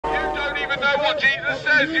even know what Jesus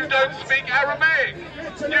says. You don't speak Aramaic.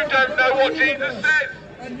 You don't know what Jesus says.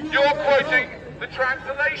 You're quoting the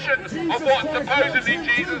translation of what supposedly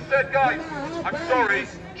Jesus said. Guys, I'm sorry,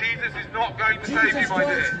 Jesus is not going to save you, my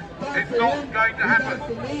dear. It's not going to happen.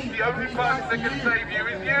 The only person that can save you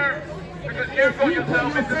is you. Because you've got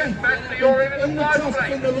yourself into this mess that you're in the first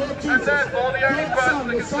place. And therefore, the only person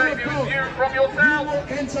that can save you is you from yourself.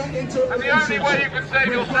 And the only way you can save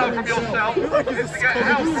yourself from yourself is to get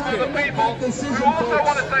help from other people who also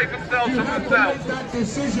want to save themselves from themselves.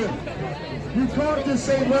 You can't just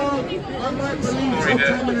say, well, I might believe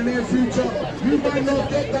sometime in the near future. You might not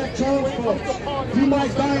get that chance, folks. You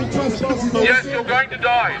might die in trespasses. Yes, you're going to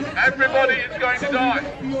die. Everybody is going to die.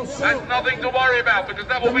 That's nothing to worry about, because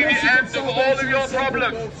that will be the end of all of your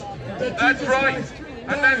problems. That's right.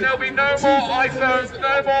 And then there'll be no more iPhones,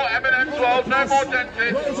 no more M&M12, no more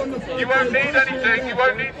dentists. You won't need anything. You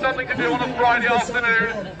won't need something to do on a Friday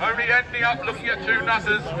afternoon, only ending up looking at two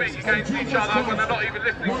nutters speak against each other when they're not even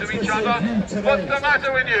listening to each other. What's the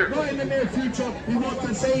matter with you? Right in the near future, he wants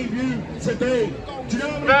to save you today.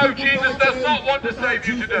 No, Jesus does not want to save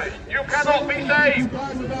you today. You cannot be saved.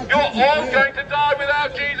 You're all going to die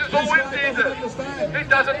without Jesus or with Jesus. It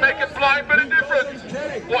doesn't make a blind bit of difference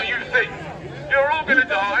what you think. You're all going to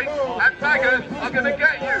die, and maggots are going to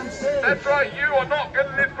get you. That's right, you are not going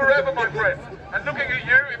to live forever, my friend. And looking at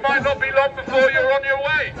you, it might not be long before you're on your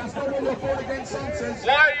way.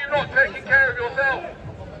 Why are you not taking care of yourself?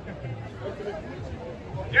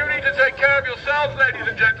 You need to take care of yourselves, ladies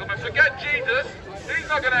and gentlemen. Forget Jesus. He's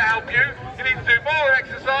not going to help you. You need to do more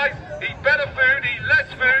exercise, eat better food, eat less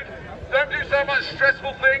food. Don't do so much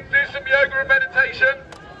stressful things. Do some yoga and meditation.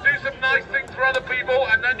 Do some nice things for other people,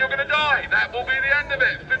 and then you're going to die. That will be the end of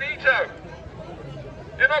it. Finito.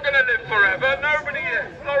 You're not going to live forever. Nobody is.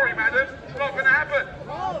 Sorry, madam. It's not going to happen.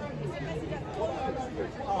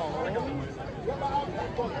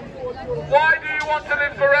 Why do you want to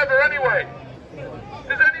live forever anyway?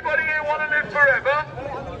 Does anybody here want to live forever?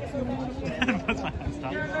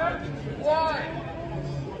 Why?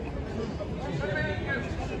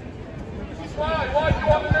 Why do you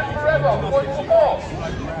want to live forever? What for?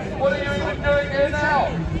 What are you even doing here now?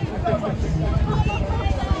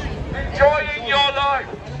 Enjoying your life.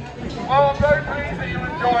 Well, I'm very pleased that you're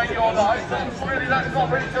enjoying your life. That's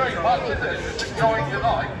not really doing much, is it? Just enjoying your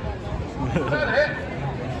life. Is that it?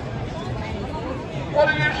 What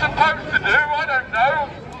are you supposed to do? I don't know.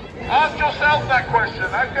 Ask yourself that question.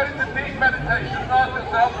 Now get into deep meditation and ask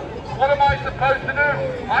yourself, what am I supposed to do?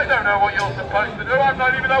 I don't know what you're supposed to do. I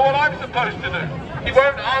don't even know what I'm supposed to do. He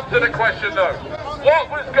won't answer the question though. What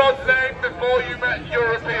was God's name before you met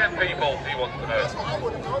European people? He wants to know.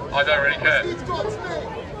 I don't really care.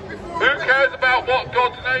 Who cares about what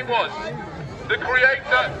God's name was? The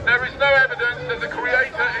Creator, there is no evidence that the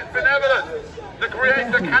Creator is benevolent. The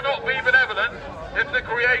Creator cannot be benevolent if the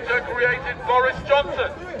Creator created Boris Johnson.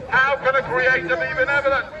 How can a Creator be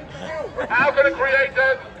benevolent? How can a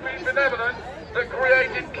Creator be benevolent that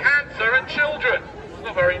created cancer and children? It's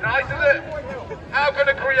not very nice, is it? How can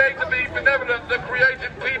a Creator be benevolent that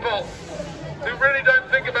created people who really don't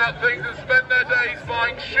think about things and spend their days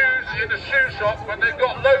buying shoes in a shoe shop when they've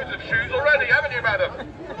got loads of shoes already, haven't you, madam?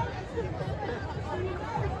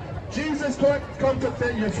 Jesus Christ come to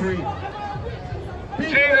set you free.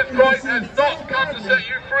 Jesus Christ has not come to set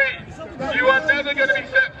you free. You are never going to be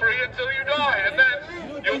set free until you die, and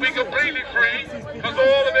then you'll be completely free, because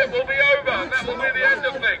all of it will be over, and that will be the end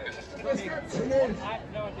of things.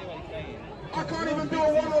 I can't even do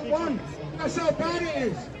a one-on-one. That's how bad it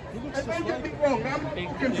is. And don't get me wrong, I'm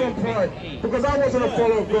looking from pride, because I wasn't a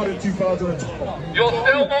follower of God in 2012. You're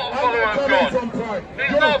still not a follower of God.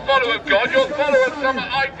 He's not a follower of God, you're a follower of some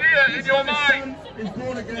idea in your mind.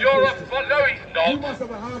 You're a follower. No, he's not.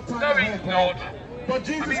 No, he's not. I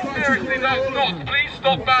mean, seriously, that's not. Please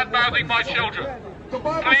stop bad-mouthing my children.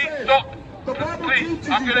 Please stop. Please,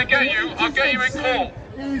 I'm going to get you. I'll get you in court.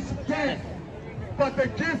 Is dead. But the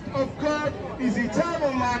gift of God is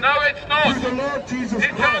eternal life. No, it's not. Through the Lord Jesus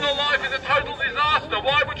Christ. Eternal life is a total disaster.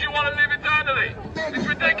 Why would you want to live eternally? It's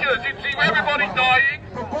ridiculous. You see everybody dying.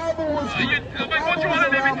 The Bible was. What do you want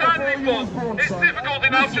to live eternally for? It's difficult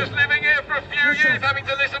enough just living here for a few years, having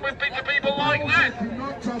to listen to people like that.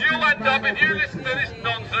 You'll end up, if you listen to this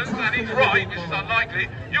nonsense, and he's right, which is unlikely,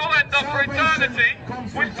 you'll end up for eternity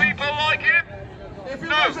with people like him.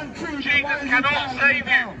 No, Jesus cannot save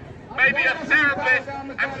you. Maybe a therapist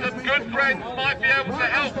and some good friends might be able to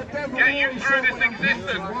help get you through this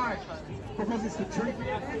existence. because it's the truth.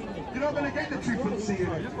 You're not going to get the truth from seeing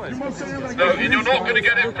it. You must say, no, and you're not going to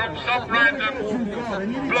get it from some random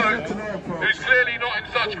bloke who's clearly not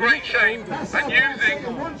in such great shape and using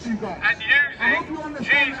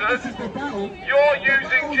Jesus. You're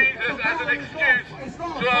using Jesus as an excuse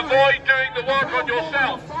to avoid doing the work on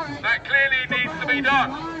yourself that clearly needs to be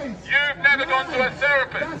done. You've never gone to a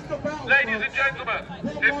therapist. Ladies and gentlemen,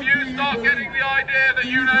 if you start getting the idea that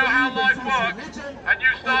you know how life works and you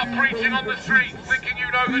start preaching on the streets thinking you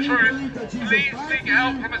know the truth, please seek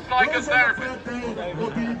help from a psychotherapist.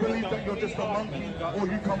 Or do you believe that you're just a monkey or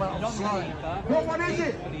you come out of slime? What is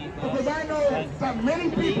it? Because I know that many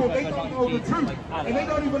people, they don't know the truth and they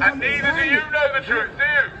don't even understand. And neither do you know the truth, do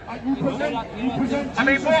you? You present I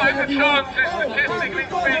mean, what are the chances, statistically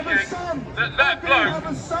speaking, that that bloke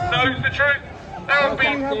knows the truth? There have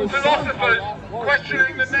been philosophers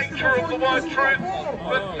questioning the nature of the word truth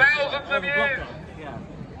for thousands of years.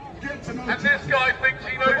 And this guy thinks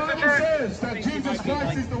he knows the truth. Says that Jesus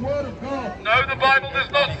Christ is the Word of God. No, the Bible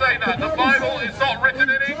does not say that. The Bible is not written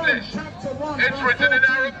in English. It's written in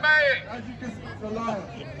Aramaic. As you can see, the liar.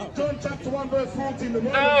 John chapter 1 verse 14. The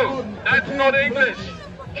Word No, of God that's not English.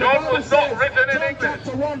 John was not written in English.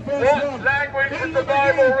 What language was the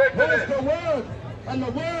Bible written in? The Word. And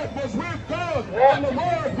the Word was with God. What? And the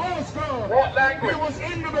Word was God. What language? It was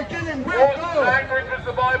in the beginning with What God. language was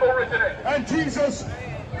the Bible written in? And Jesus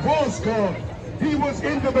was God. He was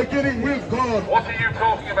in the beginning with God. What are you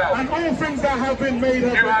talking about? And all things that have been made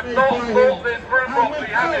have You been have made not by thought Him. this through properly,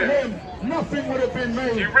 have you? Him, nothing would have been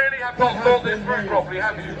made. You really have not thought this through properly,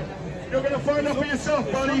 have you? You're going to find out for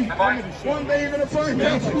yourself, buddy. Am I? One day you're going to find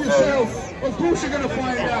out for yourself. Of course you're going to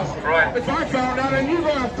find out. Right. If I found out, then you're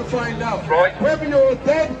going to have to find out. Right. Whether you're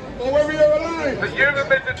dead or whether you're alive. But you've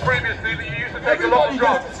admitted previously that you used to take a lot of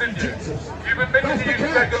drugs, didn't you? You've admitted that you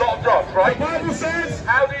used to take a lot of drugs, right? The Bible says,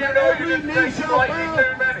 how do you know you every didn't knee take shall slightly bow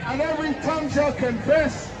too many? and every tongue shall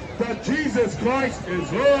confess that Jesus Christ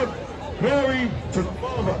is Lord. Glory to the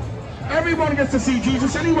Father. Everyone gets to see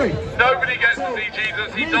Jesus anyway. Nobody gets to see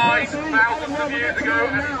Jesus. He died thousands of years ago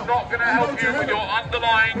and he's not going to help you with your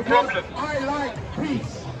underlying problems. I like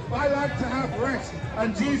peace. I like to have rest.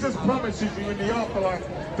 And Jesus promises you in the afterlife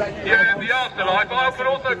that you in the afterlife. I can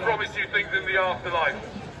also promise you things in the afterlife.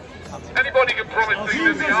 Anybody can promise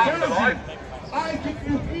things in the afterlife. I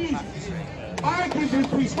give you peace. I give you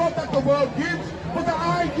peace. Not that the world gives, but that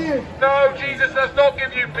I give. No, Jesus does not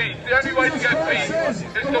give you peace. The only way to get peace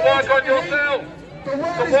is to work on yourself. To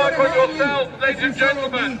work on yourself, ladies and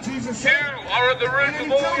gentlemen. You are at the root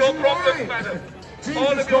of all your problems, madam.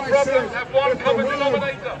 All of your problems have one common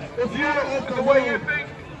denominator. You and the way you think.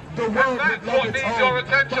 And that's what needs your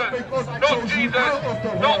attention. Not Jesus,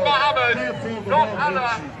 not Muhammad, not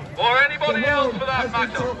Allah, or anybody else for that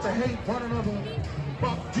matter.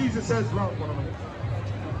 But Jesus says love one another.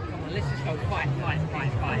 Come on, let's just go fight.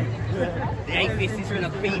 The atheist is going to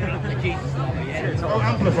beat up the Jesus lover, yeah? Oh,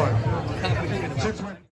 amplify.